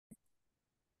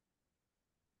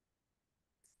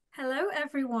Hello,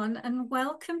 everyone, and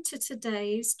welcome to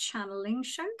today's Channeling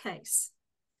Showcase.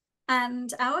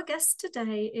 And our guest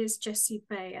today is Jessie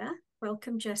Beyer.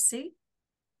 Welcome, Jessie.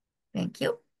 Thank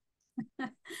you.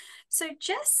 So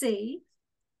Jessie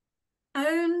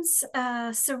owns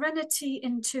Serenity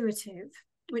Intuitive,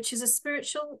 which is a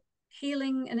spiritual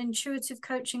healing and intuitive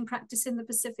coaching practice in the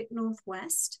Pacific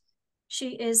Northwest.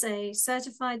 She is a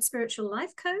certified spiritual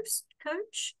life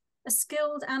coach, a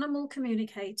skilled animal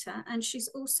communicator, and she's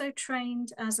also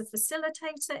trained as a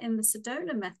facilitator in the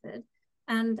Sedona method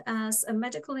and as a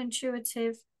medical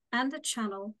intuitive and a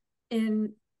channel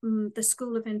in the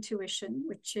School of Intuition,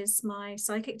 which is my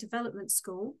psychic development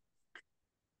school.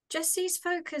 Jessie's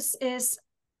focus is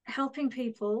helping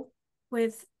people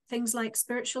with things like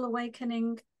spiritual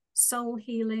awakening, soul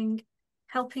healing,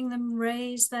 helping them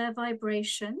raise their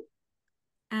vibration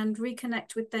and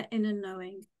reconnect with their inner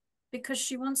knowing, because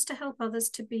she wants to help others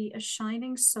to be a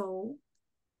shining soul,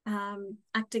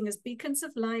 acting as beacons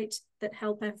of light that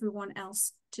help everyone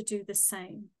else to do the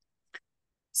same.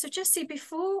 So Jessie,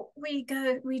 before we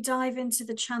dive into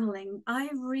the channeling,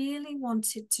 I really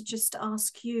wanted to just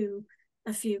ask you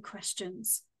a few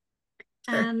questions.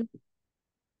 Sure. And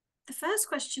the first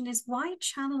question is, why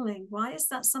channeling? Why is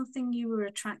that something you were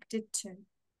attracted to?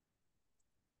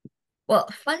 Well,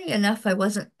 funny enough, I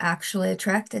wasn't actually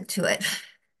attracted to it.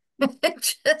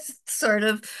 It just sort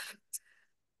of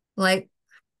like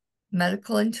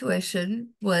medical intuition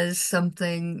was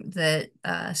something that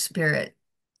spirit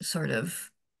sort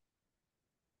of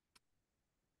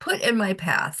put in my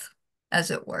path,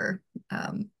 as it were.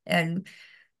 And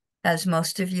as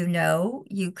most of you know,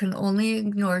 you can only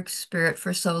ignore spirit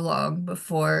for so long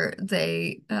before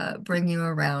they bring you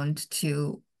around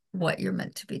to what you're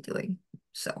meant to be doing.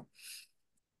 So.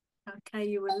 Okay,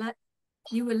 you were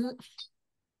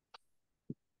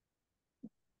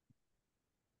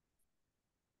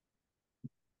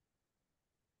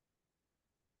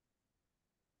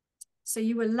so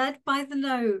you were led by the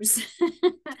nose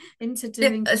into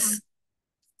doing. Yes.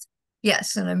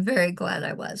 Yes, and I'm very glad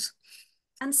I was.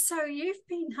 And so you've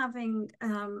been having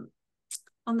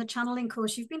on the channeling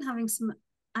course, you've been having some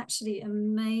actually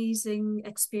amazing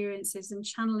experiences and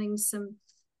channeling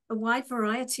a wide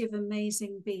variety of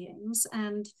amazing beings.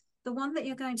 And the one that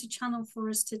you're going to channel for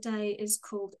us today is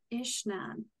called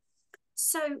Ishnan.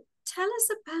 So tell us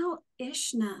about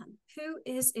Ishnan. Who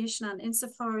is Ishnan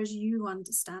insofar as you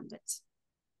understand it?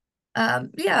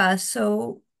 Yeah,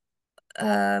 so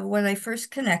when I first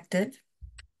connected,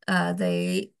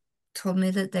 they told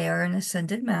me that they are an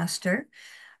ascended master.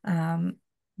 Um,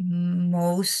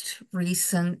 Most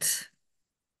recent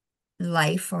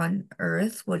life on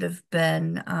Earth would have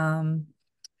been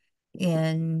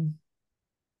in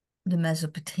the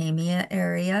Mesopotamia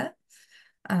area.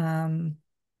 Um,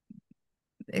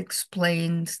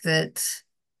 Explained that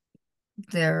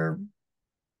they're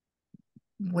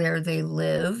where they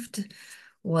lived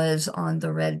was on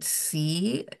the Red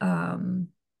Sea, and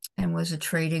was a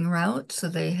trading route. So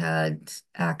they had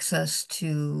access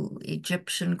to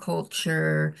Egyptian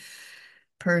culture,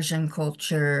 Persian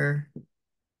culture,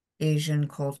 Asian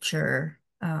culture,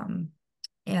 and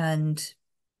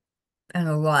a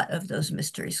lot of those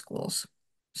mystery schools.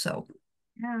 So,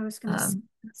 Yeah, I was going to say um,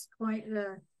 that's quite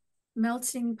the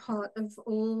melting pot of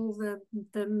all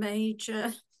the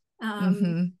major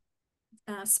um,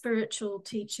 mhm, spiritual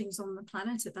teachings on the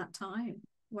planet at that time.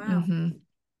 Wow.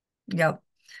 yep.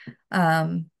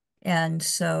 Um, and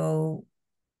so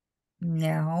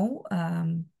now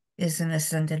is an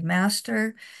ascended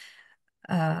master.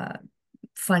 Uh,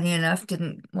 Funny enough,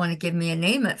 didn't want to give me a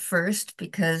name at first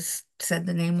because said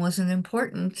the name wasn't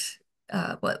important.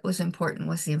 What was important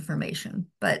was the information.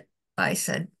 But I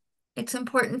said, it's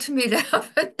important to me to have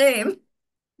a name.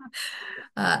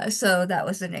 So that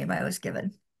was the name I was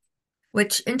given,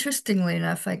 which interestingly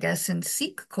enough, I guess in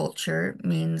Sikh culture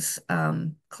means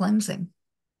cleansing.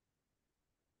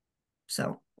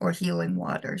 So, or healing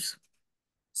waters.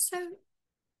 So,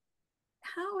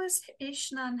 how has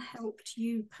Ishnan helped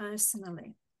you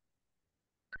personally?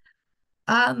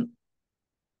 Um,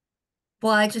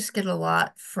 Well, I just get a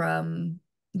lot from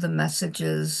the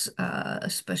messages,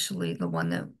 especially the one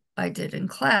that I did in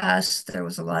class. There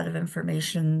was a lot of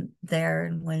information there.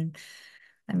 And when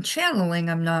I'm channeling,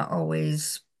 I'm not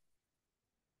always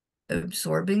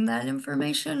absorbing that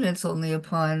information. It's only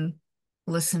upon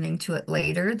listening to it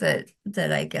later that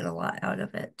I get a lot out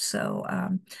of it. So I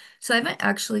haven't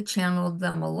actually channeled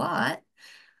them a lot,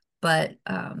 but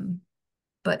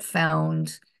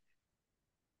found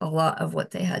a lot of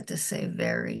what they had to say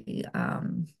very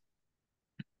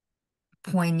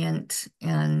poignant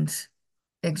and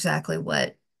exactly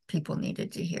what people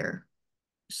needed to hear.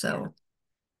 So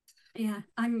yeah,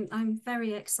 I'm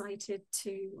very excited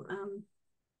to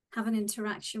have an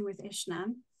interaction with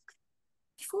Ishnan.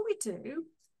 Before we do,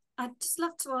 I'd just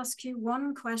love to ask you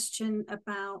one question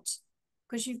about,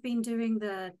 because you've been doing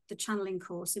the channeling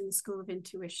course in the School of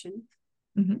Intuition.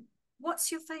 mm-hmm.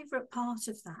 What's your favorite part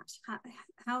of that?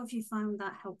 How have you found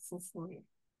that helpful for you?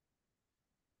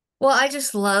 Well, I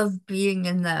just love being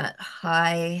in that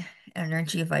high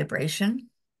energy vibration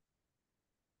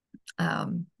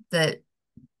that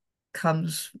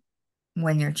comes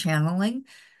when you're channeling.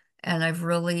 And I've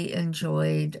really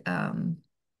enjoyed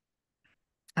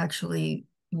actually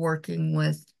working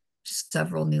with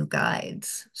several new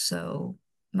guides. So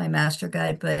my master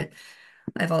guide, but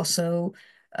I've also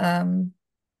um,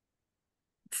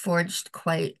 forged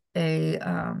quite a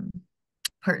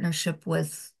partnership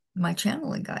with my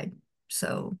channeling guide.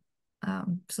 So,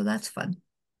 so that's fun.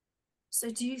 So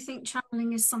do you think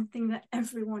channeling is something that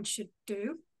everyone should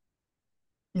do?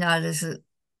 Not is it,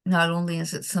 not only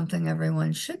is it something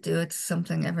everyone should do, it's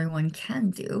something everyone can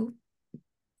do.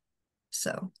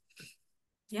 So,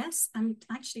 Yes, and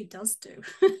actually does do.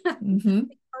 mhm.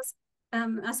 Because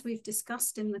as we've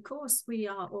discussed in the course, we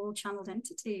are all channeled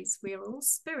entities. We are all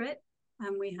spirit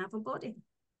and we have a body.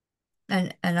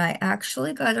 And I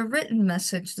actually got a written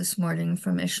message this morning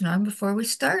from Ishnan before we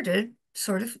started,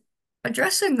 sort of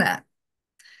addressing that.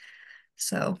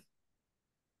 So,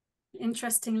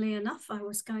 Interestingly enough, I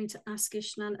was going to ask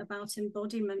Ishnan about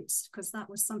embodiments because that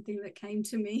was something that came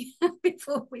to me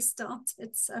before we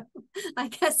started. So I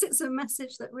guess it's a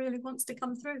message that really wants to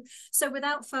come through. So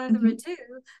without further mhm. ado,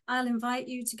 I'll invite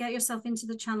you to get yourself into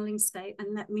the channeling state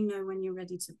and let me know when you're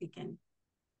ready to begin.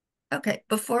 Okay.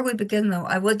 Before we begin, though,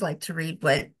 I would like to read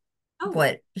Oh,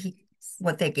 what he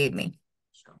what they gave me.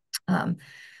 sure. Um,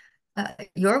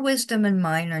 your wisdom and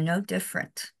mine are no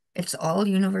different. It's all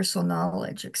universal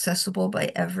knowledge, accessible by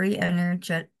every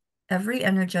energetic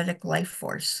life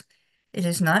force. It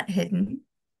is not hidden,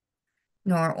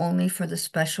 nor only for the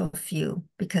special few,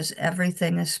 because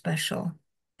everything is special,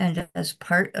 and as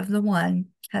part of the one,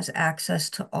 has access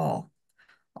to all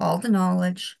the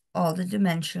knowledge, all the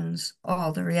dimensions,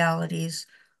 all the realities,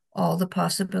 all the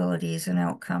possibilities and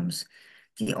outcomes.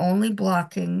 The only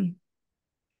blocking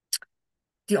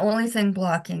The only thing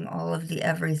blocking all of the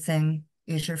everything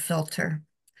is your filter.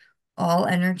 All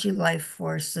energy life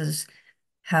forces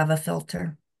have a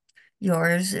filter.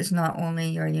 Yours is not only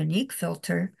your unique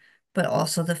filter, but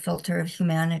also the filter of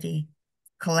humanity.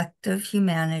 Collective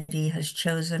humanity has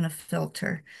chosen a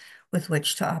filter with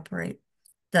which to operate,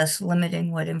 thus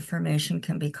limiting what information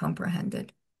can be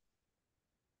comprehended.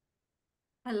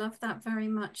 I love that very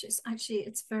much.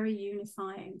 It's very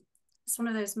unifying. It's one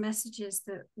of those messages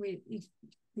that we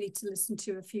need to listen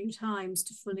to a few times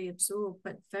to fully absorb,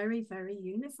 but very, very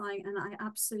unifying. And I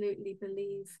absolutely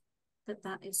believe that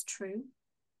that is true.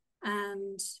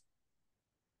 And,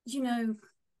 you know,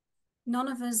 none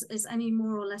of us is any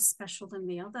more or less special than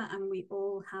the other. And we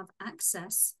all have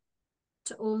access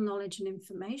to all knowledge and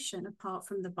information apart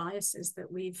from the biases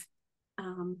that we've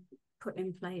put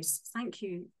in place. Thank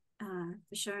you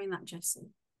for sharing that, Jessie.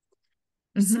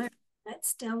 Mhm. So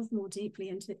let's delve more deeply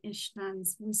into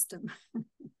Ishnan's wisdom.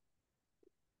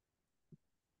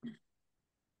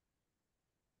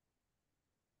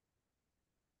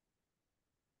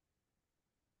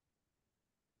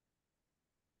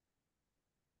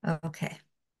 Okay.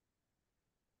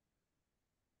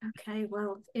 Okay,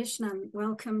 well, Ishnan,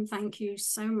 welcome. Thank you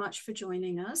so much for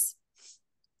joining us.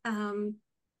 Um,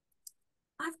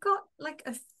 I've got like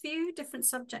a few different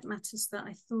subject matters that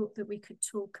I thought that we could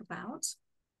talk about.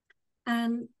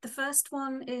 And the first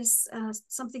one is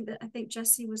something that I think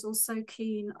Jessie was also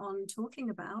keen on talking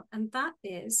about, and that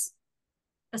is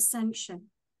ascension.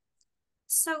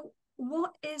 So,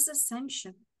 what is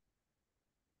ascension?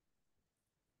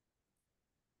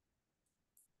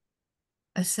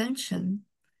 Ascension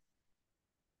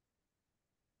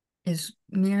is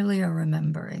merely a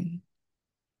remembering.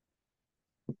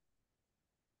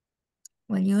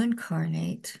 When you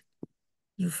incarnate,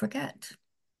 you forget.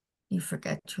 You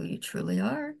forget who you truly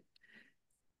are.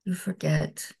 You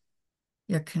forget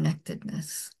your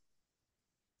connectedness.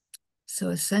 So,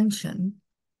 ascension,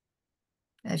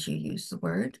 as you use the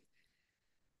word,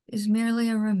 is merely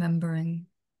a remembering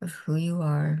of who you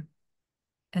are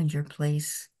and your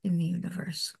place in the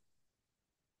universe.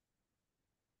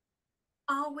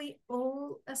 Are we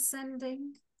all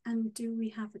ascending, and do we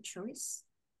have a choice?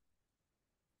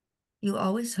 You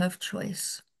always have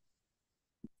choice.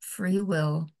 Free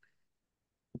will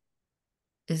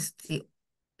is the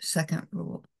second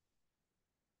rule.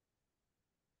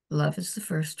 Love is the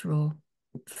first rule.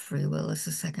 Free will is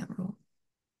the second rule.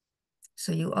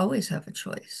 So you always have a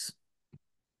choice.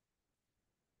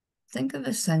 Think of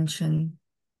ascension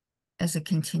as a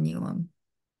continuum.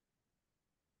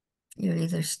 You're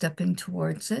either stepping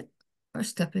towards it or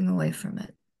stepping away from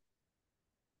it.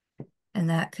 And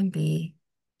that can be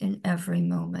in every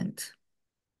moment.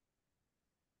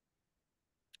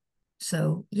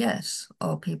 So, yes,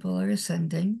 all people are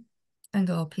ascending and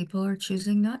all people are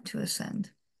choosing not to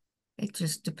ascend. It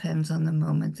just depends on the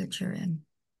moment that you're in.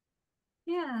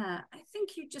 Yeah, I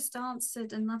think you just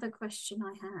answered another question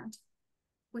I had,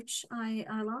 which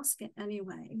I'll ask it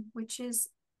anyway, which is,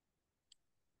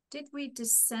 did we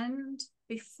descend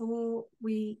before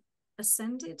we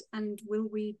ascended, and will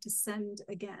we descend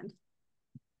again?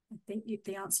 I think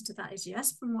the answer to that is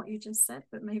yes from what you just said,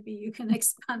 but maybe you can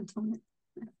expand on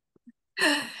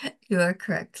it. You are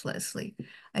correct, Lesley.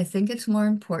 I think it's more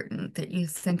important that you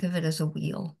think of it as a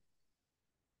wheel.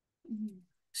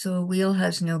 So a wheel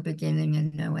has no beginning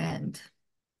and no end.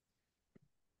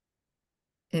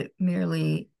 It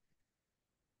merely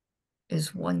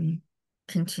is one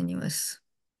continuous.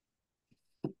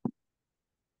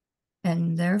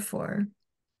 And therefore,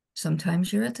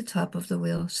 sometimes you're at the top of the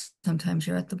wheel, sometimes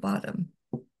you're at the bottom,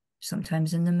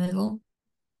 sometimes in the middle,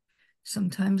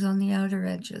 sometimes on the outer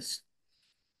edges.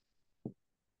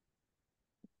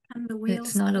 And the It's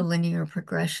wheels not a linear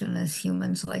progression as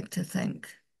humans like to think,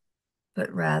 but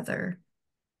rather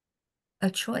a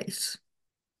choice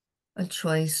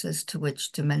as to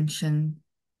which dimension,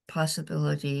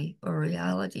 possibility, or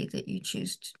reality that you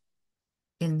choose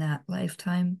in that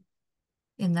lifetime,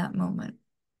 in that moment.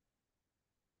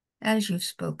 As you've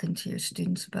spoken to your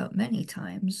students about many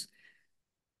times,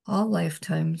 all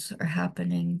lifetimes are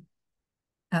happening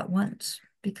at once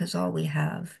because all we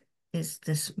have is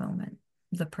this moment,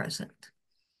 the present.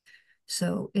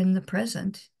 So in the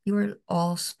present, you are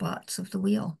all spots of the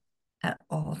wheel at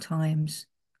all times.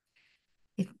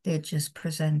 They just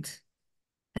present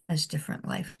as different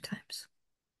lifetimes.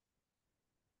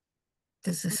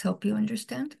 Does this help you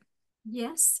understand?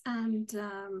 Yes, and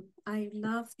I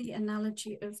love the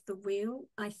analogy of the wheel.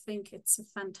 I think it's a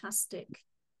fantastic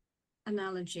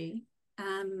analogy,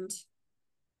 and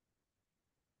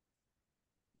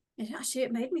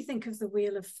it made me think of the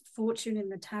Wheel of Fortune in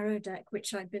the tarot deck,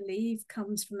 which I believe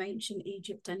comes from ancient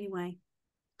Egypt anyway.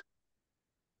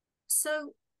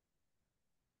 So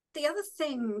the other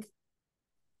thing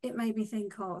it made me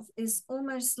think of is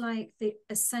almost like the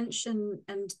ascension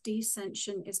and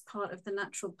descension is part of the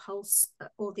natural pulse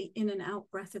or the in and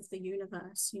out breath of the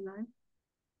universe, you know?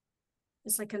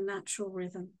 It's like a natural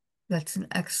rhythm. That's an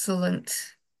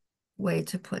excellent way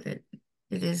to put it.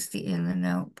 It is the in and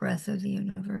out breath of the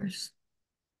universe.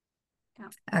 Yeah.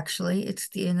 Actually, it's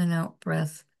the in and out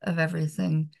breath of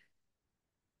everything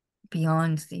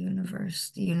beyond the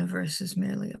universe. The universe is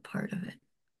merely a part of it.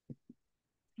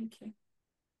 Thank you.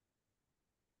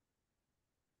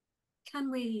 Can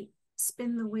we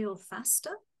spin the wheel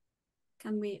faster?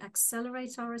 Can we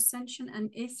accelerate our ascension? And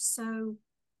if so,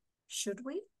 should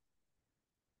we?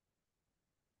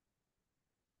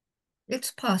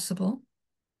 It's possible.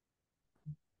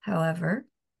 However,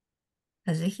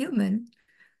 as a human,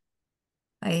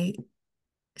 I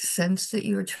sense that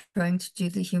you are trying to do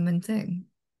the human thing,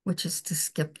 which is to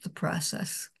skip the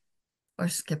process or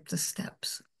skip the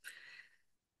steps.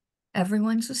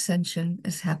 Everyone's ascension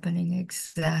is happening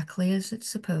exactly as it's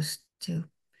supposed to,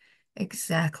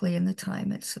 exactly in the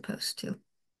time it's supposed to.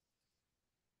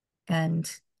 And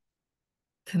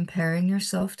comparing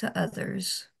yourself to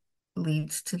others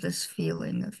leads to this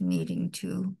feeling of needing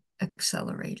to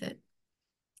accelerate it.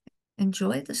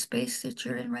 Enjoy the space that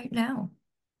you're in right now.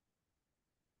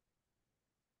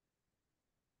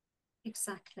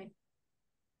 Exactly.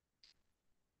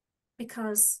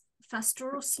 Because faster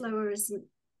or slower isn't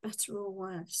better or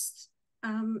worse.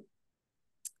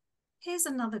 Here's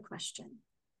another question.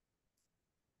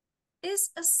 Is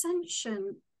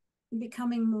ascension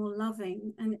becoming more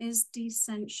loving, and is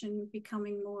descension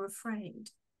becoming more afraid?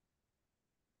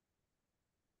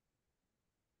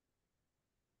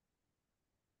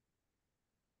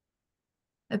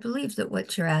 I believe that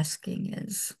what you're asking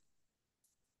is,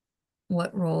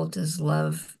 what role does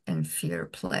love and fear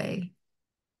play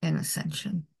in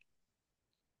ascension?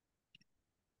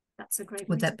 That's a great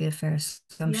Would way to. that be a fair Yeah,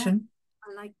 assumption?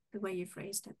 I like the way you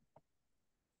phrased it.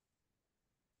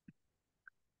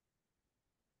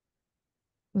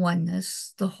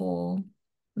 Oneness, the whole,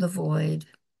 the void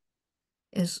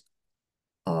is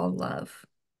all love.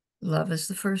 Love is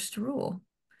the first rule.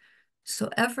 So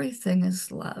everything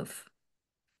is love.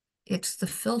 It's the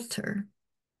filter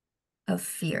of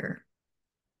fear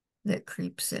that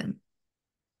creeps in.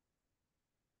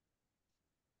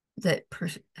 that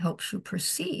helps you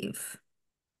perceive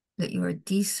that you are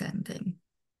descending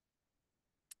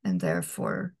and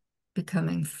therefore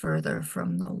becoming further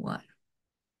from the one.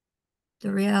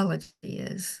 The reality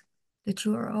is that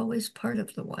you are always part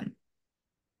of the one.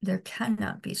 There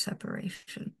cannot be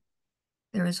separation.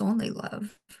 There is only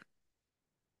love.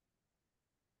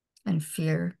 And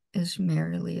fear is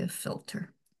merely a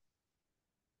filter.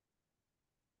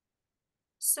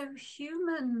 So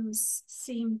humans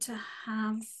seem to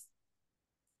have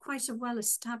quite a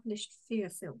well-established fear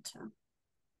filter.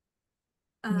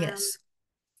 Yes.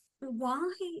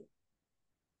 Why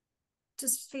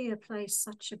does fear play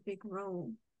such a big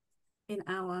role in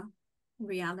our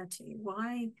reality?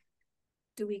 Why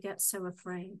do we get so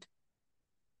afraid?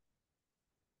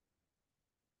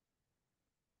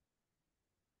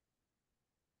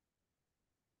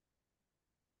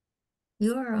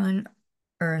 You are on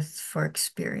earth for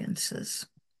experiences,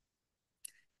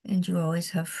 and you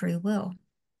always have free will.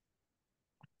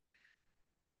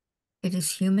 It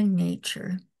is human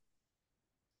nature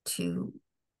to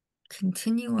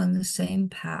continue on the same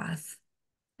path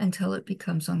until it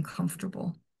becomes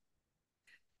uncomfortable.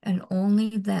 And only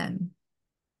then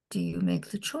do you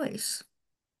make the choice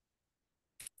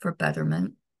for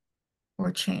betterment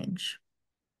or change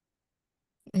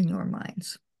in your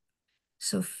minds.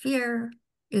 So fear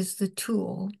is the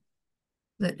tool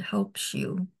that helps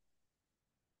you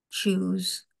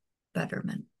choose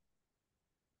betterment.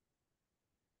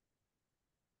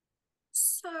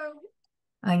 So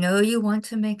I know you want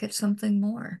to make it something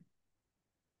more,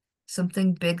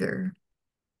 something bigger,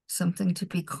 something to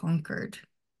be conquered,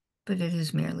 but it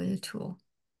is merely a tool.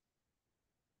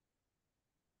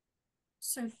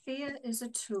 So fear is a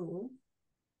tool.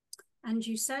 And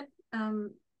you said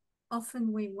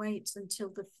often we wait until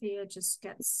the fear just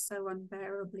gets so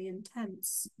unbearably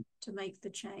intense to make the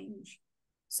change.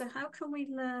 So how can we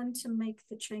learn to make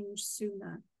the change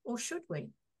sooner? Or should we?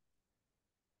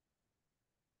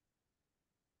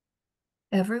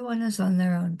 Everyone is on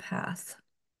their own path.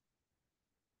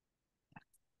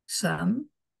 Some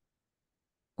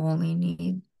only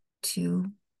need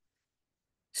to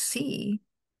see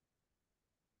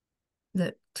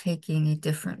that taking a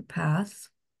different path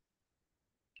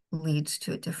leads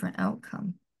to a different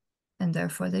outcome, and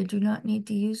therefore they do not need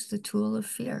to use the tool of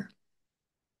fear.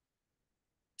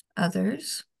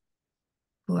 Others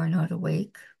who are not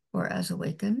awake or as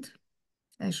awakened,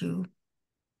 as you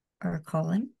are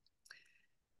calling,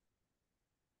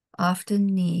 often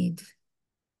need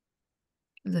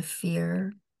the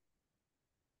fear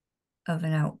of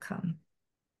an outcome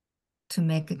to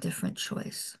make a different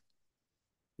choice.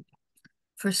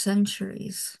 For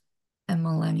centuries and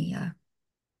millennia,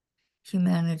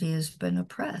 humanity has been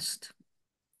oppressed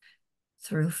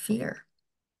through fear.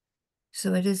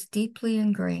 So it is deeply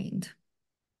ingrained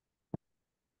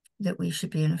that we should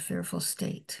be in a fearful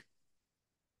state.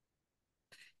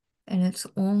 And it's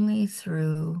only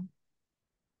through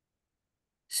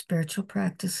spiritual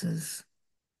practices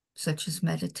such as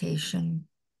meditation,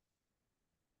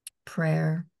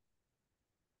 prayer,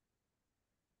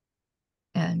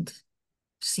 and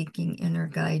seeking inner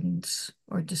guidance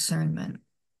or discernment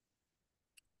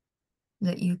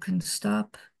that you can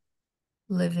stop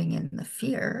living in the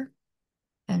fear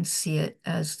and see it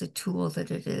as the tool that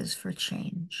it is for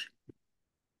change.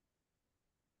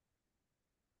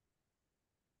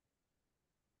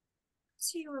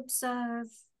 So you observe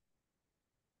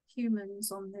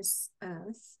humans on this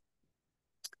earth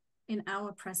in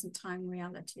our present time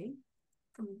reality,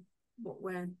 from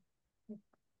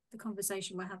the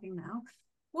conversation we're having now.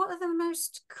 What are the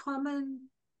most common,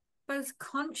 both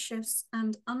conscious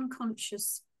and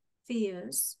unconscious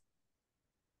fears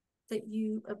that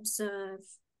you observe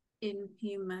in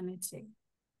humanity?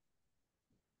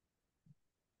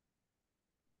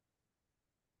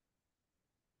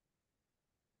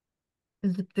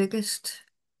 The biggest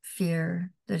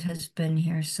fear that has been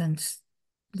here since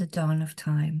the dawn of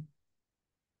time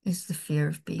is the fear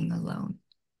of being alone.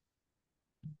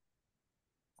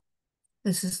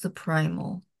 This is the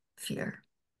primal fear.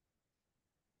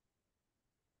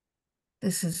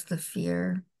 This is the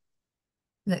fear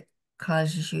that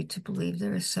causes you to believe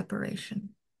there is separation,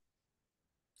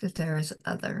 that there is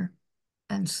other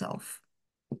and self.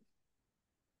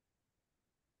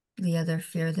 The other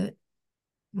fear that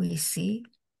we see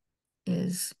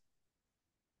is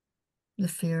the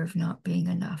fear of not being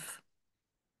enough,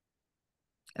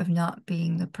 of not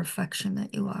being the perfection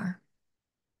that you are.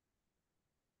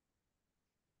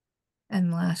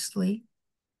 And lastly,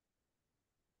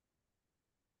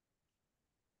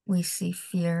 we see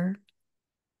fear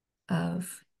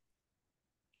of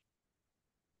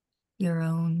your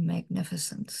own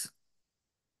magnificence.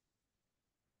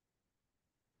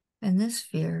 And this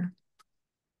fear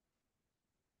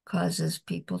causes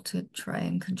people to try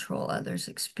and control others'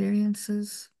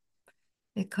 experiences.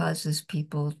 It causes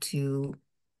people to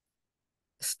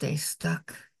stay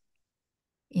stuck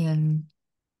in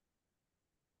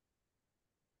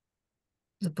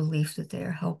the belief that they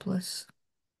are helpless.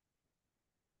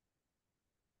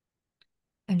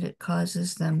 And it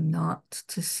causes them not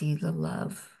to see the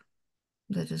love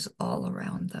that is all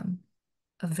around them,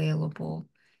 available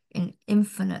in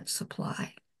infinite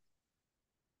supply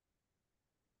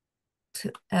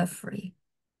to every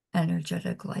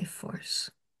energetic life force,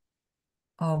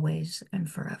 always and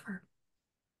forever.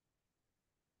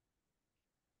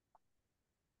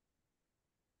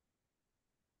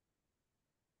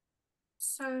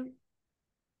 So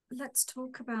let's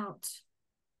talk about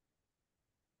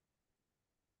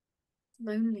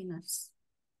loneliness.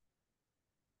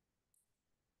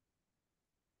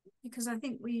 Because I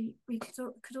think we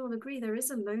could all agree there is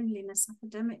a loneliness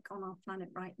epidemic on our planet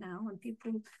right now, and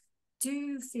people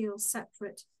do feel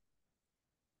separate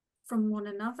from one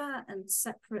another and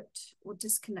separate or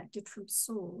disconnected from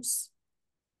source.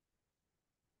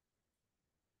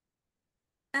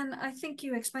 And I think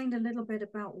you explained a little bit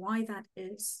about why that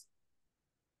is,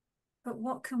 but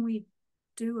what can we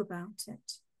do about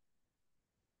it?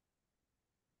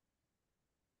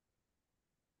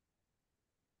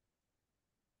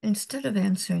 Instead of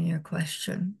answering your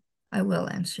question, I will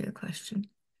answer your question,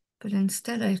 but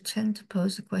instead I tend to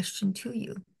pose a question to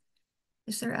you.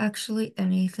 Is there actually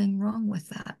anything wrong with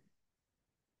that?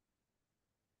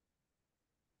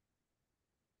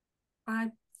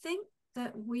 I think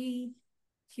that we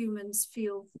humans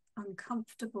feel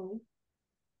uncomfortable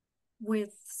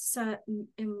with certain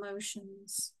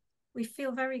emotions. We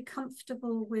feel very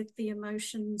comfortable with the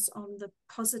emotions on the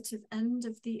positive end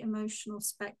of the emotional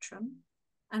spectrum,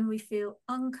 and we feel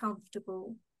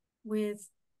uncomfortable with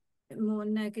more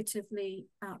negatively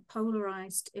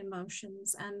polarized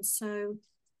emotions. And so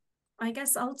I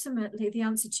guess ultimately the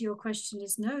answer to your question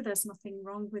is no, there's nothing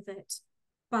wrong with it,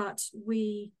 but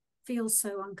we feel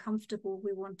so uncomfortable,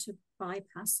 we want to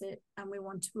bypass it and we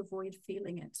want to avoid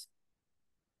feeling it.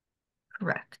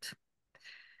 Correct.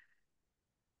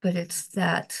 But it's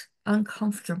that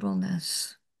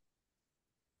uncomfortableness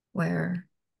where,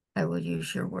 I will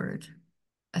use your word,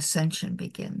 ascension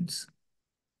begins.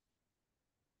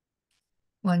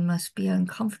 One must be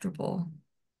uncomfortable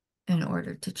in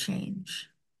order to change.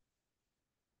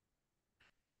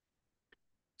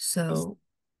 So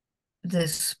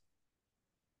this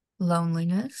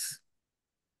loneliness,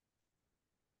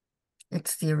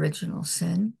 it's the original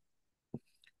sin,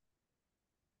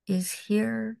 is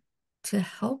here to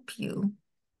help you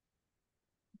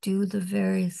do the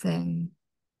very thing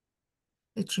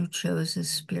that you chose as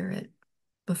spirit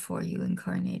before you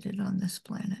incarnated on this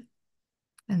planet.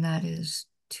 And that is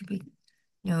to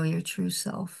know your true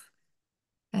self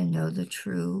and know the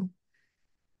true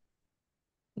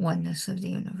oneness of the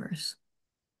universe.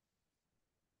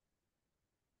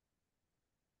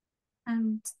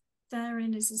 And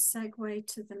therein is a segue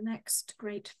to the next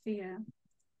great fear,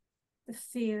 the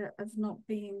fear of not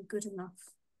being good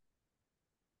enough.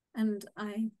 And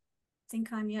I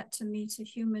think I'm yet to meet a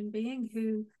human being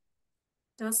who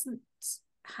doesn't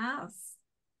have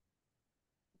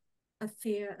a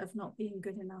fear of not being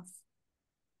good enough.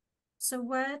 So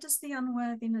where does the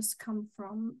unworthiness come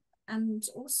from? And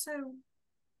also,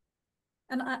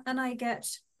 and I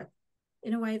get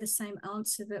in a way the same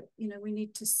answer that, you know, we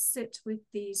need to sit with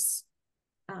these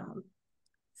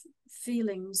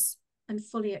feelings and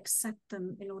fully accept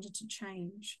them in order to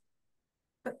change.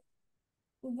 But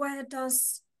where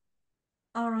does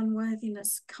our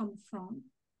unworthiness come from?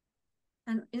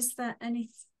 And is there any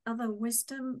other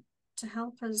wisdom to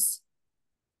help us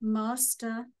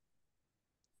master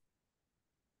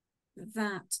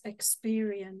that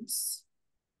experience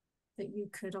that you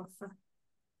could offer?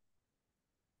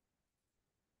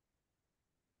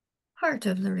 Part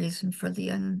of the reason for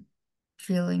the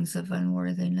feelings of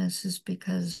unworthiness is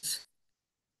because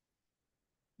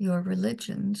your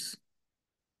religions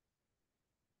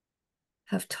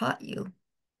have taught you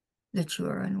that you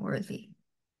are unworthy.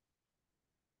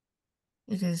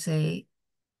 It is a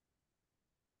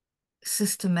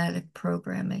systematic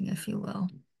programming, if you will,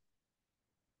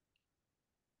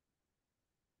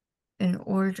 in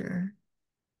order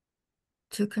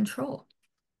to control.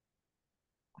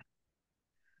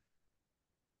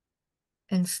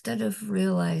 Instead of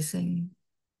realizing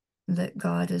that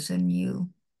God is in you,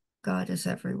 God is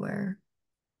everywhere,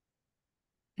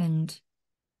 and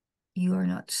you are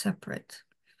not separate.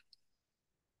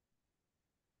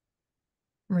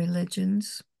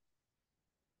 religions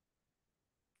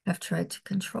have tried to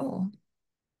control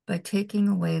by taking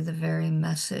away the very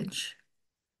message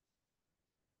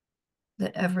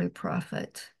that every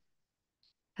prophet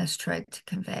has tried to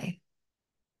convey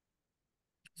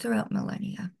throughout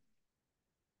millennia.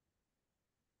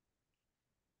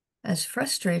 As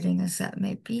frustrating as that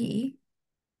may be,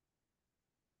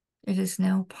 it is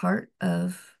now part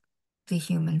of the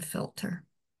human filter.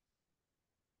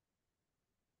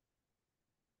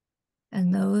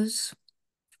 And those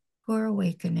who are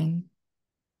awakening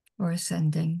or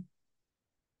ascending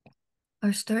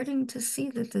are starting to see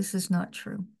that this is not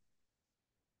true,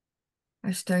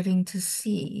 are starting to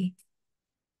see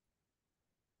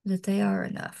that they are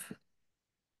enough.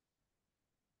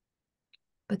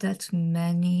 But that's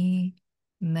many,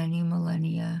 many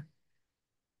millennia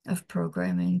of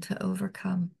programming to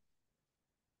overcome.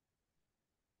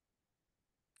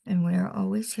 And we are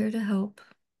always here to help.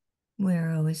 We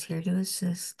are always here to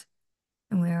assist.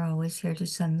 And we are always here to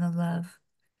send the love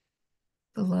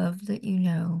that you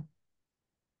know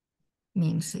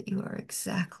means that you are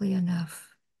exactly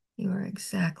enough. You are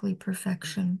exactly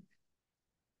perfection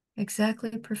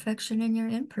in your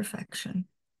imperfection.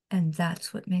 And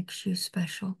that's what makes you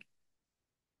special.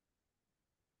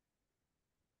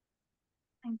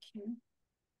 Thank you.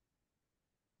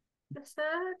 The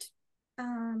third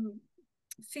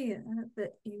fear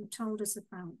that you told us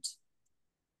about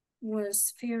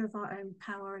was fear of our own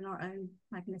power and our own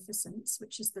magnificence,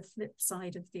 which is the flip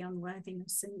side of the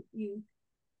unworthiness. And you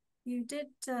did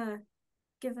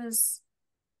give us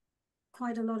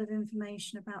quite a lot of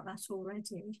information about that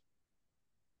already.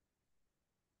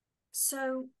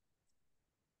 So,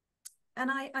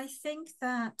 and I think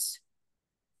that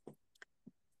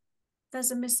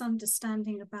there's a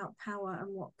misunderstanding about power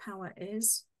and what power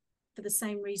is for the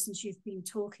same reasons you've been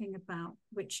talking about,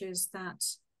 which is that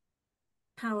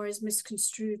power is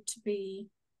misconstrued to be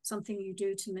something you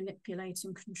do to manipulate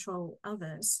and control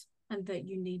others, and that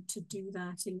you need to do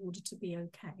that in order to be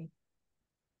okay.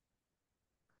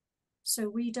 So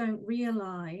we don't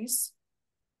realize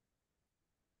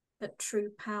that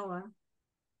true power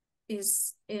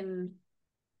is in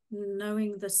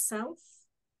knowing the self,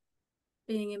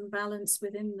 being in balance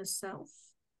within the self,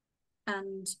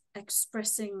 and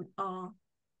expressing our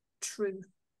true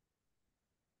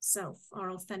self,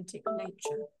 our authentic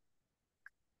nature.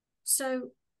 So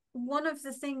one of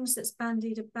the things that's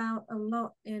bandied about a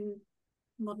lot in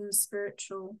modern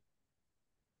spiritual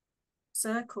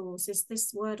circles is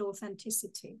this word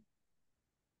authenticity.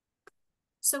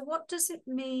 So what does it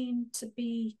mean to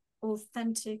be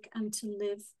authentic and to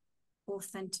live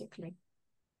authentically?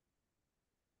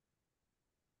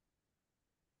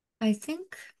 I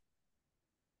think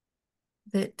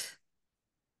that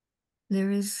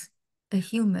there is a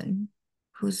human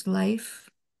whose life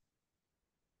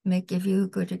may give you a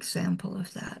good example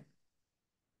of that.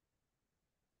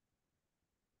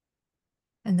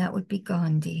 And that would be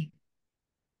Gandhi.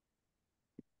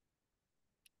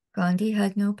 Gandhi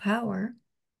had no power,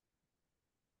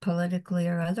 politically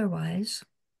or otherwise,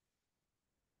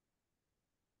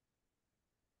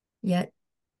 yet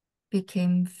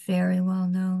became very well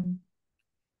known.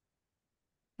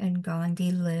 And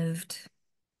Gandhi lived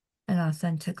an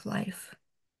authentic life,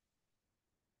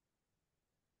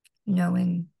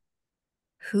 knowing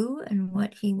who and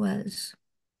what he was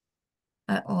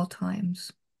at all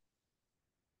times.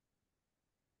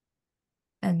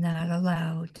 And that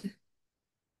allowed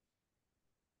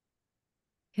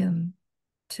him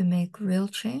to make real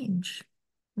change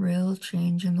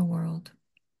in the world.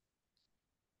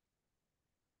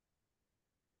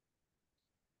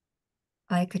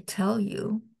 I could tell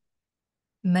you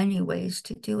many ways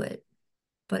to do it,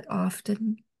 but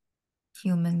often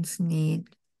humans need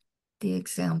the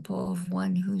example of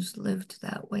one who's lived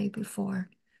that way before.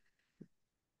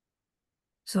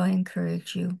 So I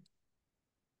encourage you,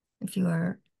 if you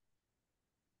are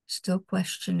still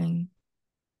questioning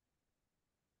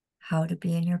how to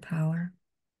be in your power,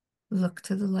 look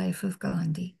to the life of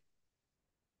Gandhi.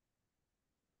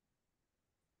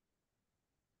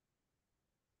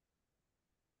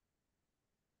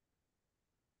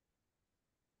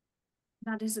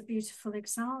 That is a beautiful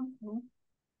example.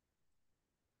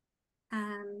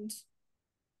 And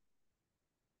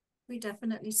we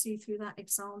definitely see through that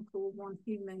example one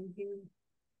human who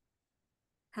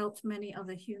helped many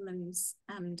other humans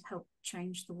and helped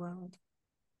change the world.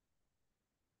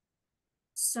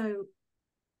 So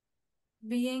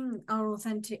being our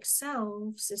authentic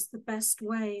selves is the best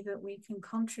way that we can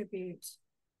contribute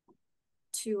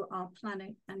to our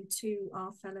planet and to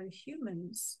our fellow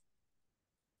humans.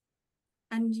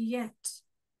 And yet,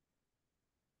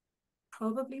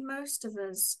 probably most of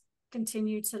us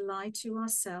continue to lie to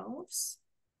ourselves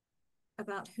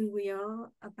about who we are,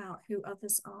 about who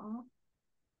others are,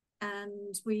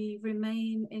 and we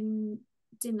remain in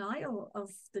denial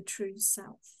of the true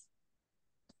self.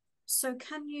 So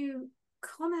can you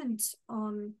comment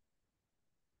on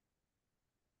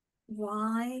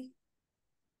why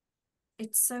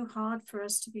it's so hard for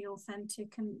us to be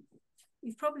authentic? And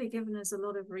you've probably given us a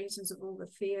lot of reasons of all the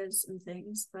fears and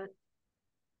things, but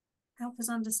help us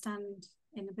understand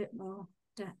in a bit more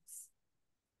depth.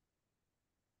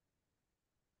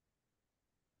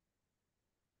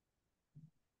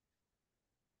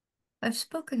 I've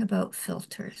spoken about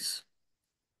filters,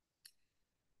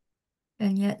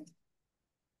 and yet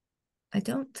I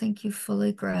don't think you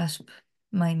fully grasp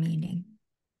my meaning.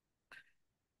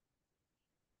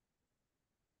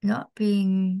 Not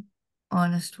being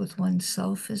honest with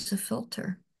oneself is a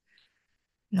filter,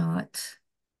 not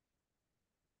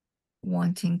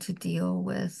wanting to deal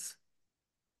with,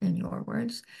 in your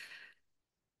words,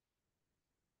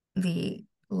 the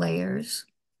layers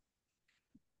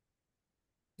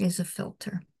is a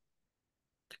filter.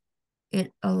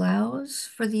 It allows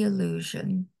for the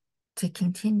illusion to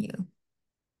continue.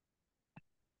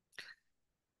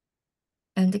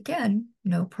 And again,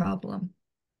 no problem,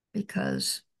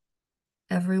 because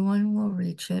everyone will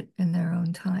reach it in their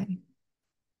own time.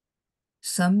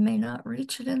 Some may not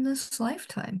reach it in this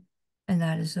lifetime, and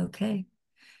that is okay.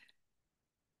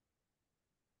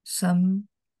 Some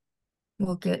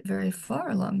will get very far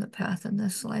along the path in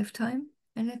this lifetime,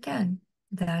 and again,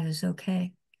 that is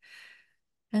okay.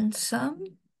 And some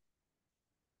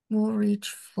will reach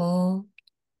full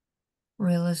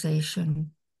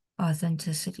realization,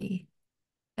 authenticity,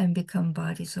 and become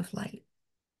bodies of light.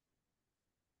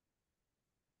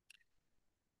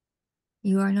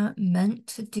 You are not meant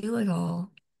to do it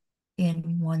all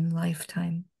in one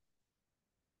lifetime.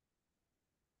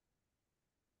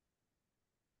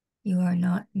 You are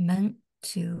not meant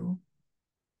to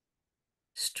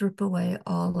strip away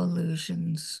all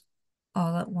illusions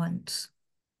all at once.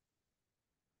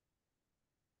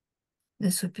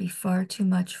 This would be far too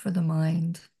much for the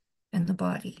mind and the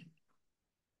body.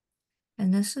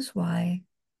 And this is why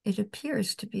it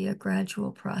appears to be a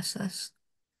gradual process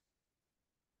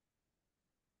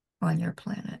on your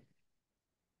planet.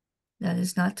 That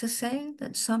is not to say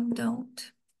that some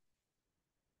don't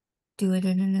do it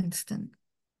in an instant,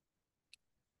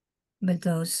 but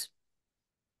those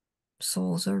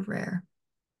souls are rare.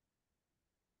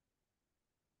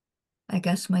 I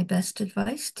guess my best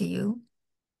advice to you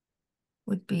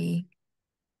would be,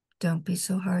 don't be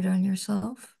so hard on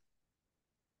yourself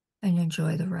and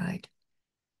enjoy the ride.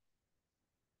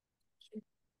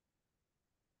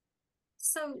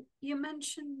 So you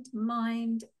mentioned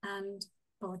mind and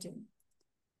body.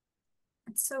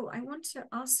 And so I want to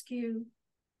ask you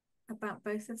about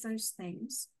both of those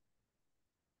things.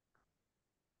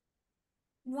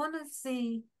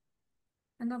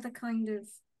 Another kind of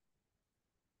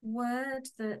word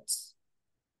that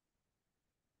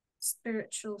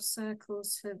spiritual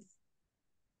circles have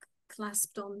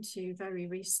clasped onto very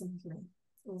recently,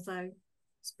 although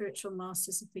spiritual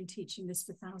masters have been teaching this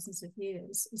for thousands of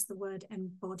years, is the word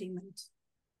embodiment.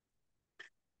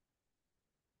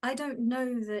 I don't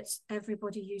know that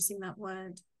everybody using that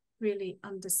word really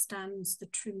understands the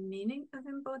true meaning of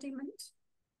embodiment.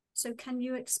 So can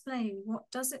you explain,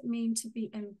 what does it mean to be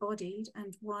embodied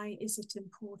and why is it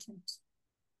important?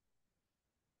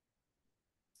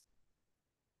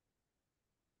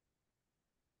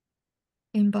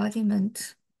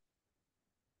 Embodiment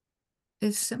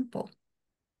is simple,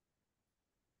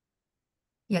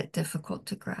 yet difficult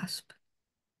to grasp.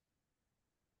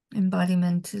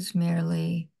 Embodiment is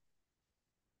merely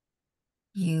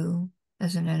you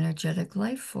as an energetic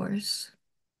life force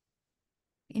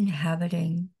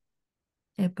inhabiting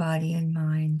a body and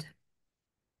mind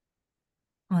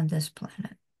on this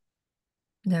planet.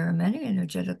 There are many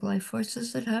energetic life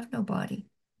forces that have no body.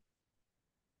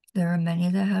 There are many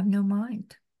that have no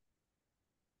mind.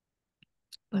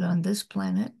 But on this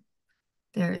planet,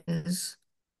 there is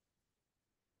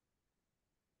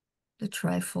the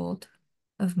trifold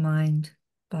of mind,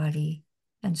 body,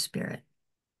 and spirit.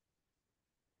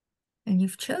 And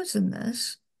you've chosen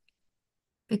this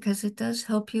because it does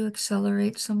help you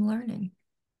accelerate some learning.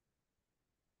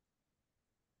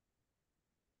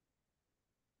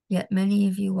 Yet many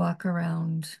of you walk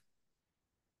around,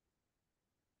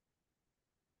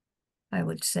 I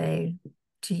would say,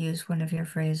 to use one of your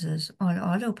phrases, on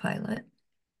autopilot,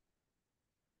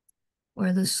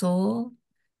 where the soul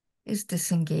is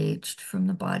disengaged from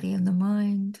the body and the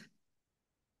mind,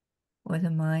 or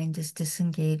the mind is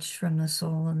disengaged from the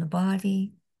soul and the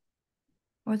body,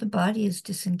 or the body is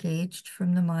disengaged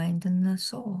from the mind and the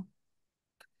soul,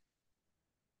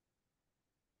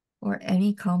 or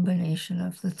any combination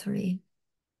of the three.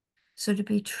 So to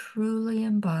be truly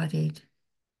embodied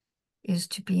is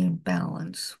to be in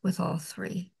balance with all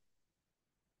three.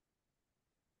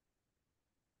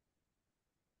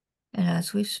 And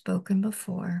as we've spoken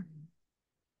before,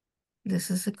 this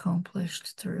is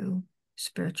accomplished through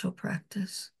spiritual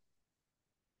practice,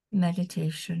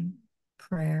 meditation,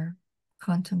 prayer,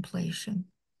 contemplation.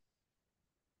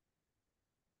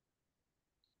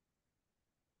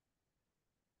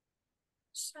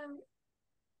 So,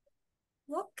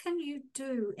 what can you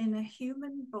do in a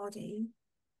human body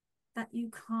that you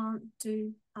can't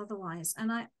do otherwise?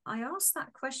 And I ask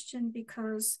that question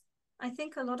because I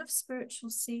think a lot of spiritual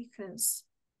seekers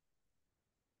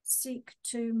seek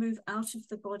to move out of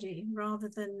the body rather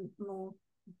than more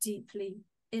deeply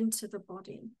into the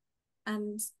body,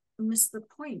 and miss the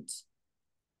point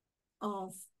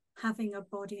of having a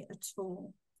body at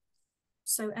all.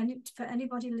 So for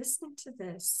anybody listening to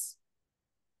this,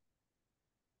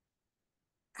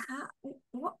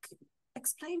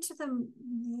 explain to them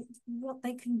what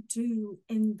they can do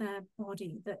in their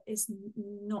body that is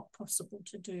not possible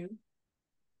to do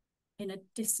in a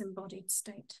disembodied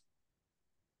state.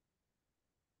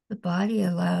 The body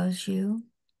allows you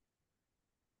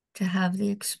to have the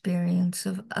experience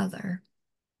of other.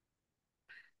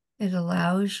 It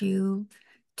allows you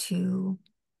to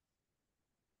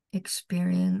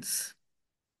experience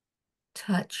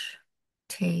touch,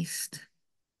 taste,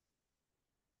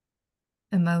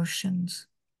 emotions.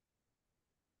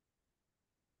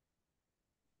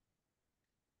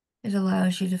 It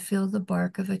allows you to feel the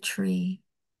bark of a tree,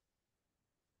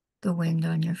 the wind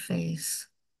on your face,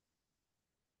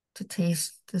 to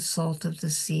taste the salt of the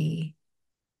sea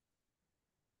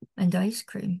and ice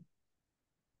cream.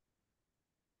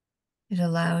 It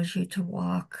allows you to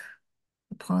walk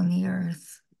upon the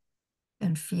earth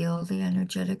and feel the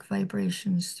energetic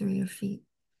vibrations through your feet.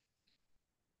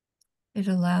 It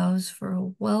allows for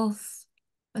a wealth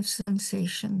of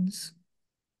sensations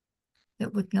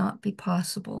that would not be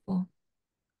possible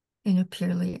in a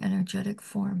purely energetic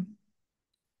form.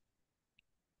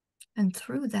 And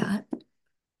through that,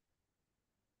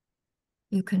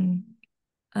 you can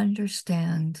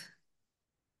understand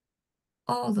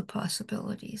all the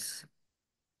possibilities.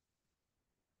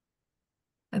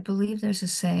 I believe there's a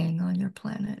saying on your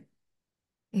planet,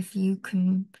 if you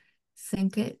can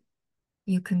think it,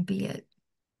 you can be it.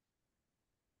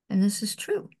 And this is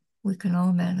true. We can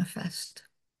all manifest.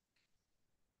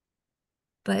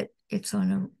 But it's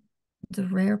on the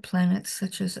rare planets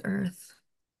such as Earth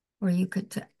where you get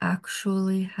to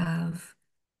actually have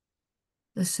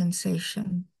the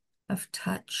sensation of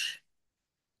touch,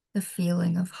 the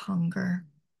feeling of hunger,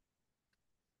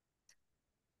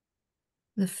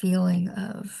 the feeling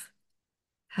of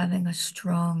having a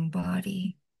strong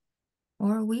body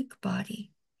or a weak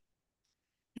body,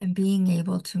 and being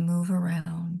able to move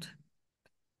around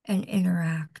and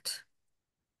interact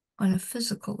on a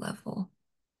physical level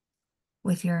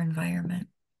with your environment.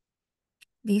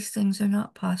 These things are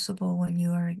not possible when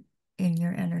you are in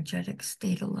your energetic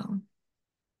state alone.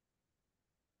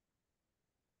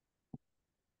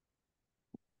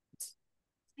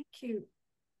 Thank you.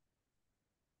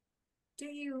 Do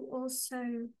you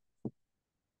also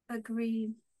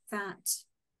agree that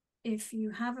if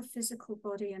you have a physical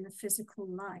body and a physical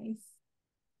life,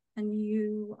 and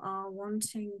you are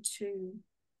wanting to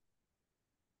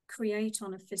create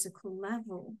on a physical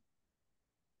level,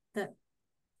 that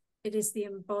it is the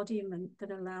embodiment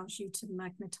that allows you to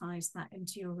magnetize that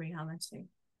into your reality,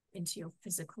 into your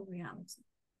physical reality?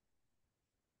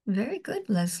 Very good,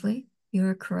 Lesley. You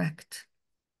are correct.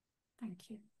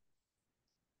 Thank you.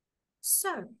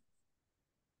 So,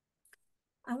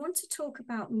 I want to talk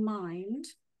about mind,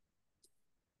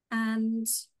 and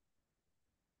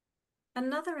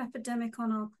another epidemic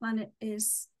on our planet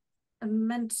is the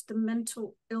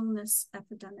mental illness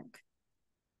epidemic.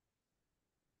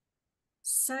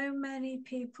 So many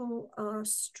people are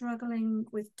struggling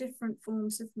with different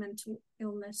forms of mental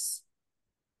illness.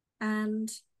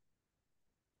 And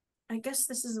I guess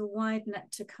this is a wide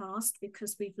net to cast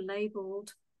because we've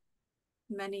labeled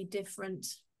many different,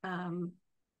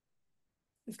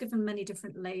 we've given many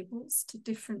different labels to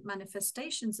different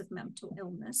manifestations of mental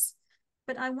illness.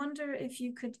 But I wonder if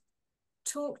you could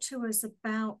talk to us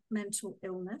about mental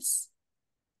illness,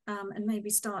 and maybe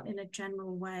start in a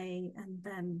general way and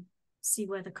then see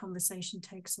where the conversation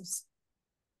takes us.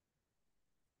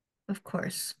 Of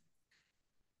course.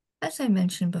 As I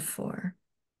mentioned before,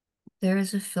 there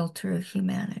is a filter of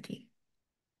humanity.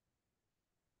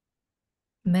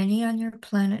 Many on your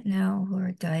planet now who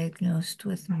are diagnosed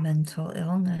with mental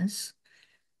illness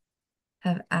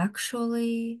have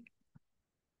actually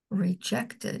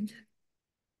rejected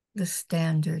the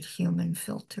standard human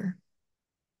filter.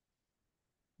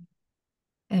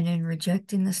 And in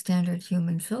rejecting the standard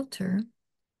human filter,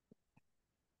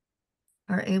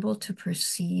 are able to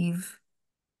perceive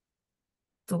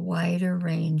the wider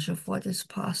range of what is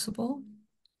possible,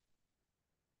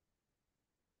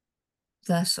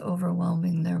 thus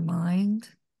overwhelming their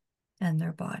mind and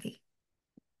their body.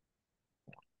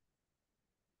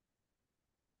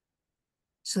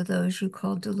 So those you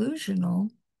call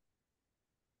delusional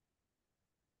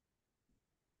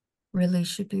really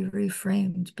should be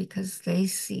reframed because they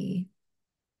see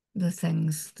the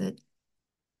things that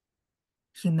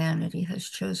humanity has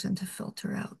chosen to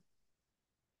filter out.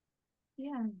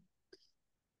 Yeah.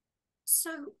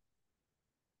 So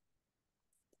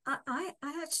I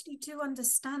actually do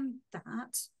understand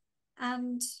that.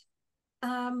 And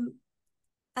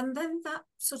then that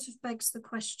sort of begs the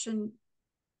question,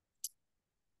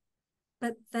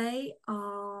 but they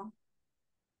are,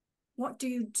 what do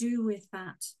you do with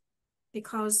that?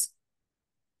 Because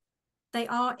they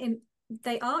are in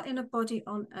a body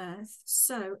on earth.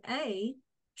 So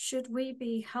should we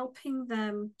be helping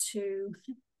them to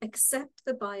accept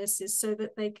the biases so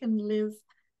that they can live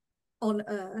on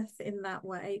earth in that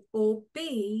way? Or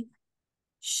B,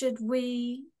 should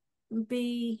we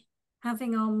be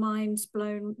having our minds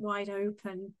blown wide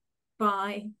open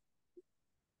by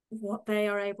what they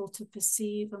are able to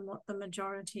perceive and what the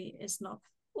majority is not,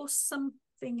 or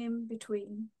something in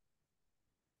between?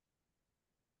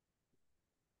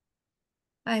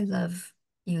 I love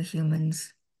you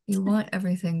humans. You want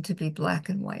everything to be black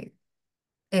and white,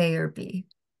 A or B.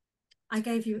 I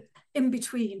gave you in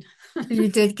between. You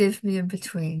did give me in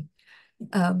between.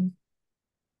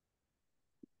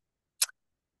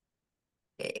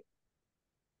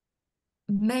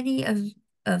 Many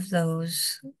of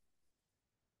those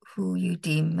who you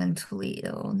deem mentally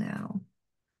ill now,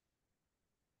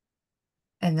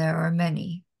 and there are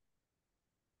many,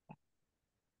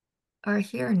 are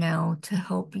here now to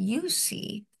help you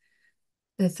see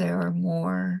that there are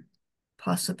more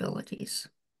possibilities.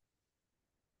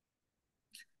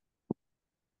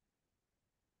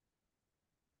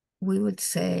 We would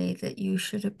say that you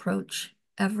should approach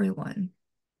everyone,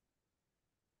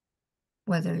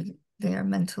 whether they are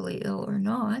mentally ill or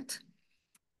not,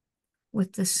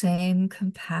 with the same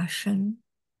compassion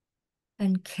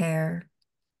and care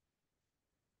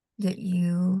that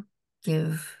you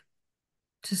give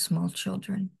to small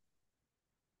children.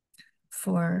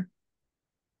 For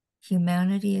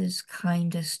humanity is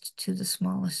kindest to the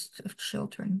smallest of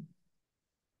children.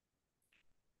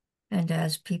 And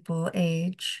as people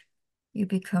age, you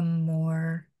become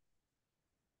more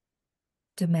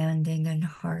demanding and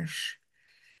harsh.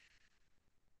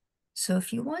 So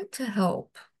if you want to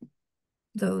help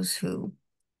those who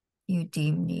you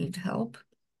deem need help,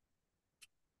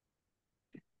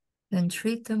 then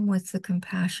treat them with the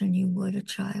compassion you would a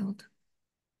child.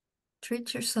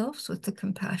 Treat yourselves with the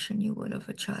compassion you would of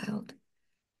a child.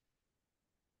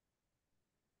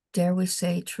 Dare we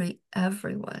say, treat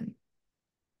everyone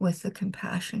with the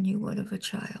compassion you would of a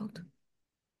child.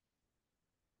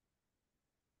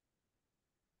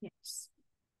 Yes.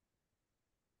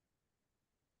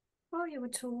 While you were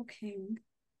talking,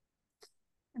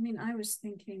 I mean, I was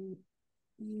thinking,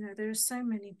 there are so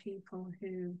many people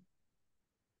who,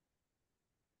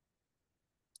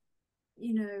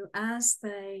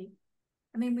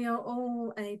 we are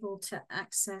all able to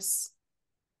access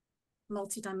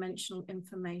multidimensional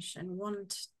information. One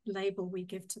label we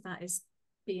give to that is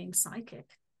being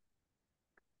psychic.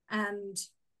 And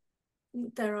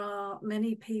there are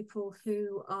many people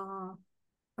who are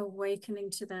awakening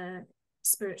to their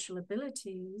spiritual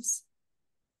abilities.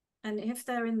 And if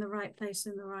they're in the right place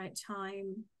in the right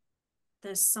time,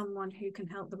 there's someone who can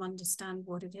help them understand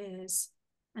what it is.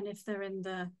 And if they're in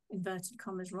the inverted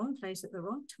commas wrong place at the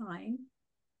wrong time,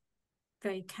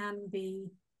 they can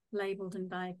be labeled and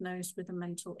diagnosed with a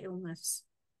mental illness,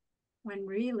 when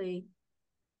really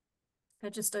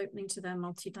they're just opening to their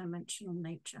multidimensional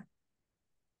nature.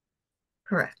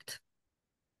 Correct.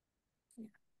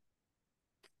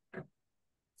 Yeah.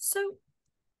 So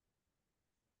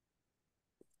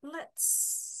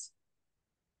let's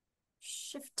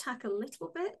shift tack a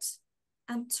little bit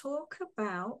and talk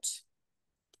about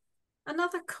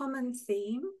another common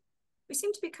theme. We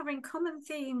seem to be covering common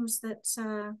themes that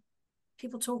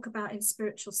people talk about in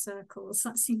spiritual circles.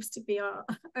 That seems to be our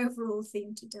overall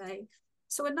theme today.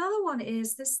 So another one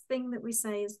is this thing that we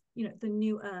say is, the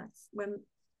new earth, when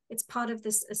it's part of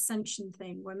this ascension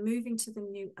thing. We're moving to the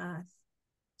new earth.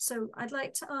 So I'd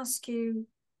like to ask you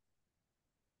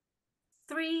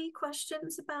 3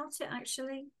 questions about it,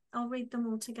 actually. I'll read them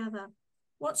all together.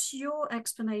 What's your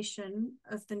explanation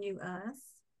of the new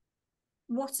earth?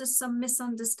 What are some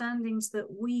misunderstandings that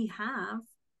we have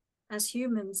as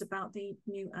humans about the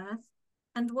new earth?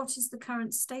 And what is the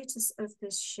current status of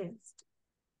this shift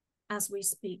as we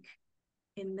speak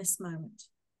in this moment?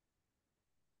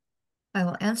 I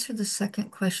will answer the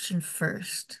second question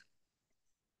first.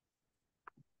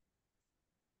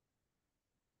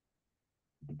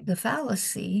 The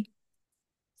fallacy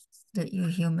that you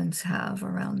humans have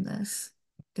around this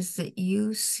is that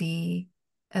you see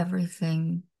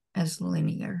everything as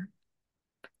linear.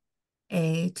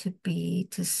 A to B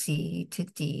to C to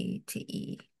D to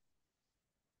E.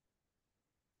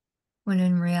 When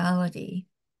in reality,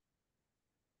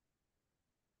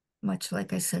 much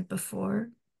like I said before,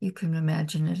 you can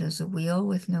imagine it as a wheel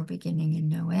with no beginning and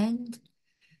no end.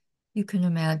 You can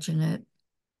imagine it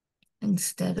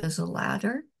instead as a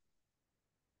ladder,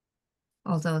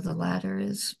 although the ladder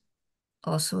is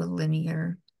also a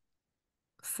linear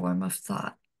form of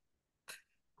thought.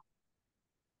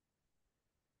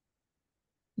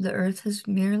 The earth has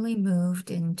merely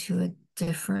moved into a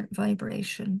different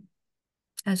vibration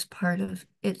as part of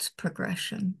its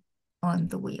progression on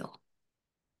the wheel.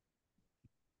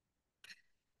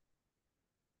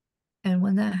 And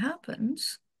when that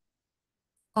happens,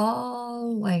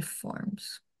 all life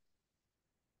forms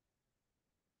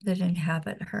that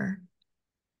inhabit her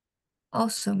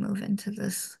also move into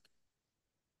this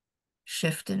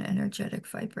shift in energetic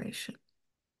vibration.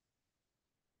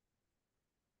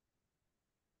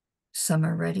 Some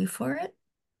are ready for it,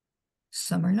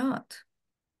 some are not.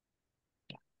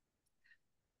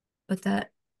 But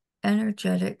that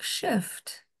energetic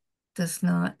shift does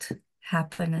not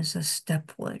happen as a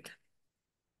step would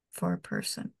for a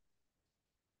person.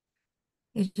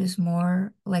 It is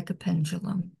more like a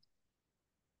pendulum,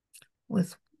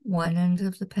 with one end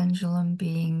of the pendulum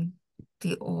being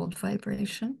the old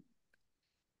vibration,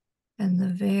 and the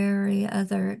very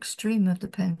other extreme of the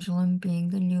pendulum being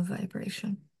the new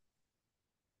vibration.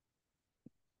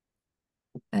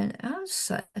 And as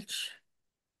such,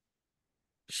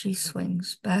 she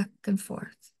swings back and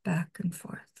forth, back and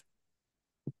forth.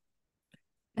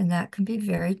 And that can be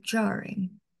very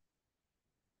jarring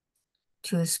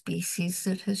to a species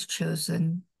that has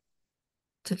chosen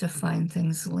to define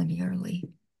things linearly.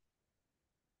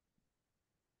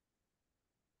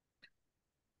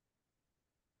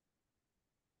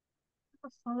 A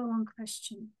follow-on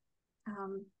question.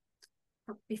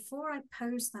 But before I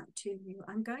pose that to you,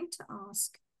 I'm going to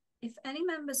ask if any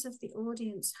members of the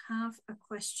audience have a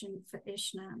question for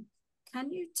Ishnan.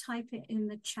 Can you type it in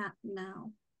the chat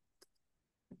now?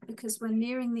 Because we're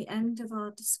nearing the end of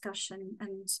our discussion,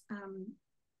 and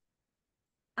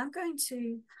I'm going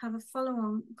to have a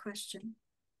follow-on question,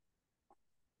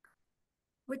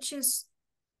 which is,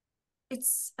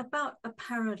 it's about a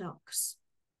paradox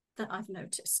that I've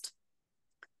noticed.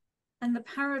 And the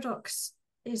paradox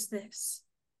is this.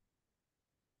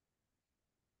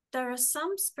 There are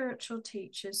some spiritual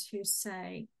teachers who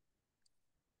say,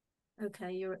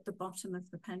 okay, you're at the bottom of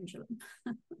the pendulum.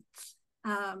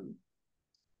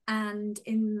 And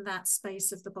in that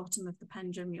space of the bottom of the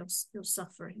pendulum, you're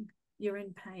suffering, you're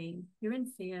in pain, you're in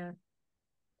fear,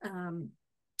 and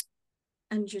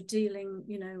you're dealing,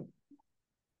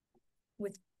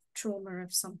 with trauma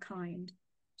of some kind.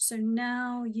 So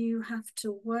now you have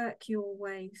to work your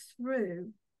way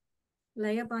through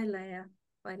layer by layer,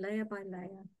 by layer by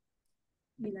layer,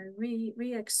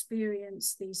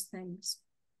 re-experience these things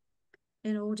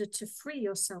in order to free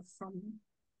yourself from them.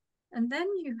 And then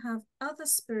you have other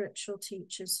spiritual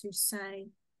teachers who say,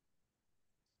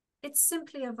 it's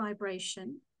simply a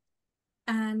vibration,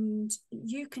 and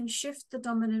you can shift the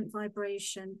dominant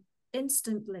vibration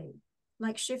instantly,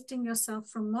 like shifting yourself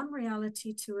from one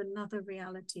reality to another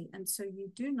reality. And so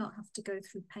you do not have to go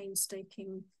through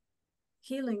painstaking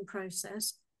healing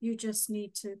process. You just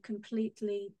need to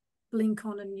completely blink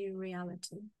on a new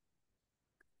reality.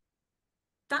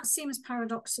 That seems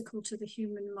paradoxical to the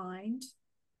human mind.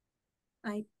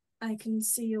 I can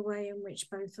see a way in which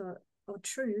both are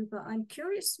true, but I'm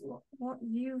curious what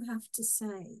you have to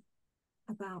say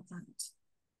about that.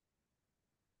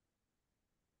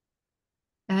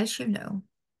 As you know,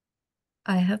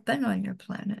 I have been on your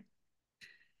planet.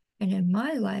 And in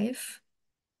my life,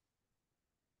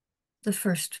 the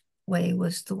first way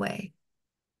was the way.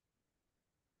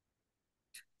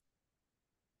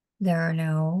 There are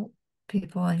now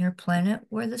people on your planet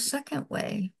where the second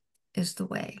way is the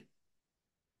way.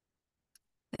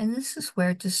 And this is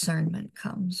where discernment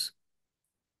comes.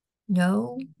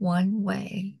 No one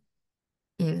way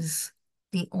is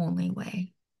the only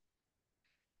way.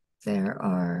 There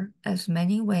are as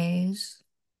many ways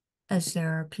as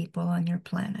there are people on your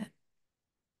planet.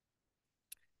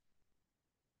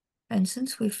 And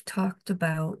since we've talked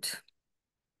about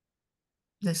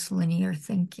this linear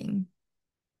thinking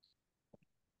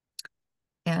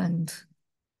and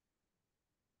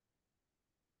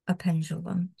a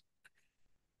pendulum,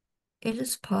 it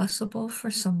is possible for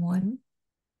someone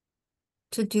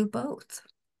to do both.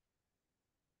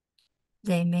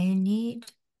 They may need,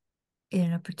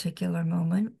 in a particular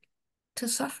moment, to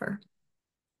suffer.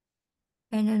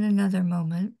 And in another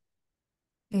moment,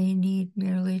 they need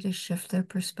merely to shift their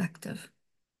perspective.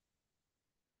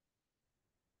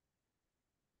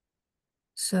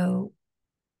 So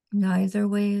neither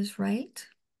way is right,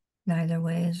 neither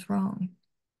way is wrong.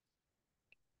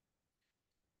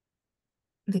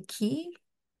 The key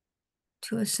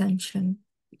to ascension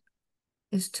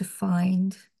is to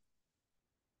find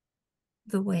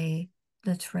the way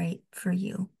that's right for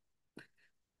you.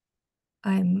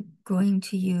 I'm going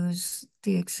to use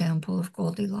the example of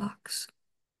Goldilocks.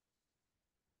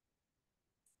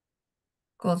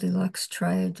 Goldilocks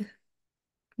tried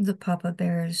the Papa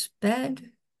Bear's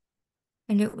bed,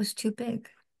 and it was too big,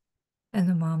 and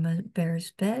the Mama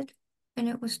Bear's bed, and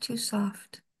it was too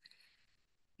soft.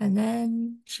 And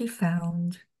then she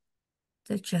found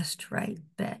the just right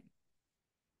bed.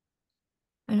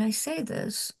 And I say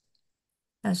this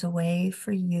as a way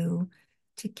for you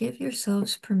to give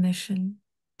yourselves permission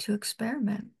to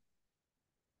experiment.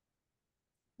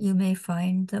 You may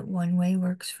find that one way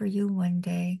works for you one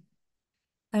day,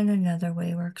 and another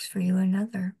way works for you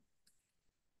another.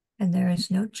 And there is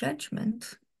no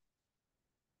judgment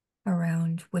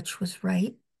around which was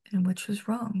right and which was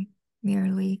wrong.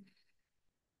 Merely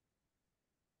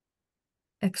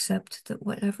accept that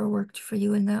whatever worked for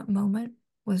you in that moment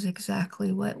was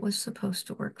exactly what was supposed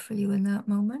to work for you in that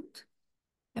moment.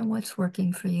 And what's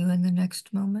working for you in the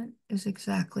next moment is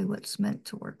exactly what's meant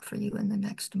to work for you in the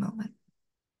next moment.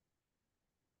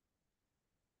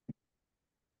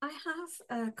 I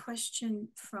have a question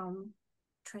from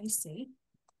Tracy,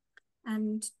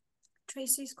 and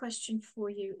Tracy's question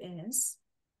for you is,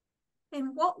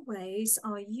 in what ways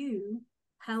are you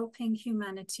helping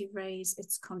humanity raise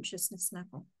its consciousness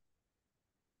level?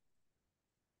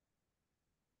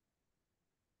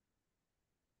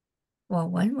 Well,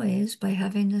 one way is by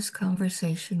having this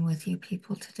conversation with you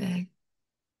people today.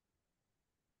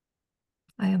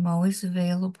 I am always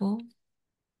available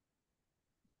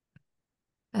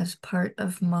as part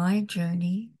of my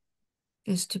journey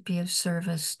is to be of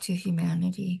service to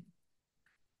humanity.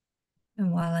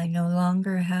 And while I no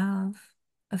longer have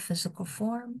a physical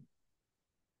form,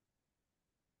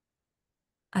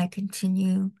 I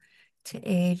continue to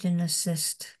aid and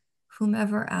assist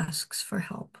whomever asks for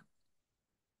help.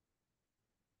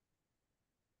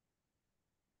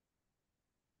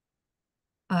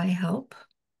 I help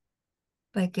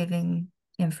by giving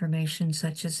information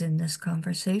such as in this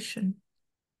conversation.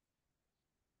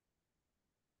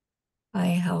 I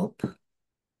help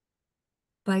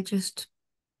by just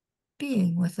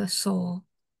being with a soul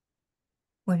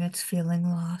when it's feeling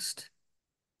lost.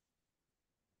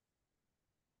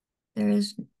 There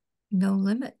is no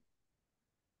limit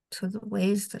to the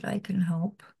ways that I can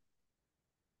help,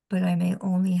 but I may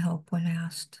only help when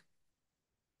asked.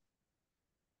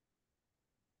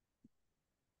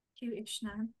 Thank you,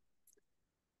 Ishnan.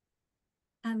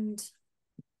 And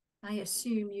I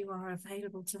assume you are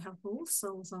available to help all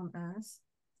souls on earth.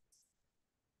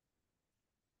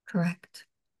 Correct.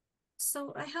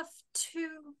 So I have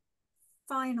two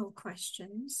final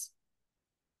questions.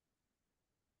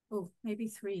 Oh, maybe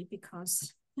three,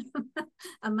 because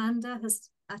Amanda has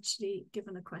actually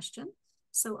given a question.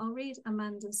 So I'll read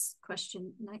Amanda's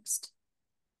question next.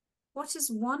 What is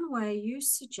one way you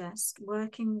suggest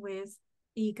working with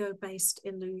ego-based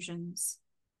illusions?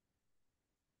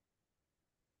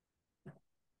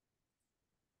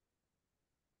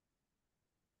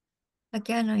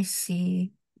 Again, I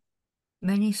see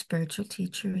many spiritual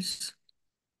teachers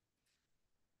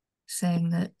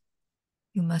saying that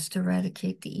you must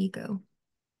eradicate the ego.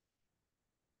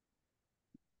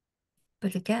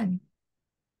 But again,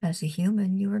 as a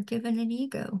human, you are given an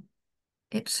ego.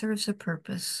 It serves a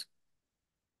purpose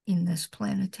in this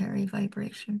planetary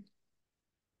vibration.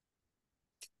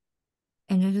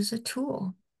 And it is a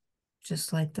tool,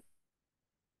 just like the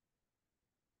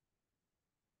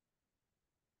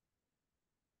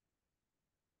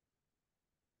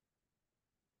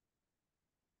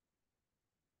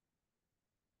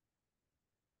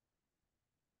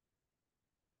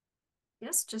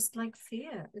Yes, just like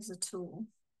fear is a tool.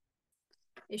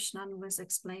 Ishnan was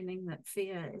explaining that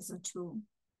fear is a tool.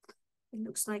 It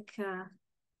looks like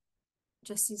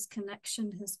Jessie's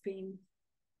connection has been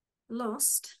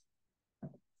lost.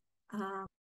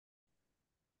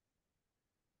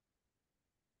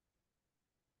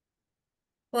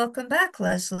 Welcome back,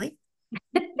 Lesley.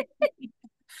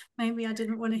 Maybe I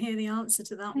didn't want to hear the answer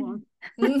to that one.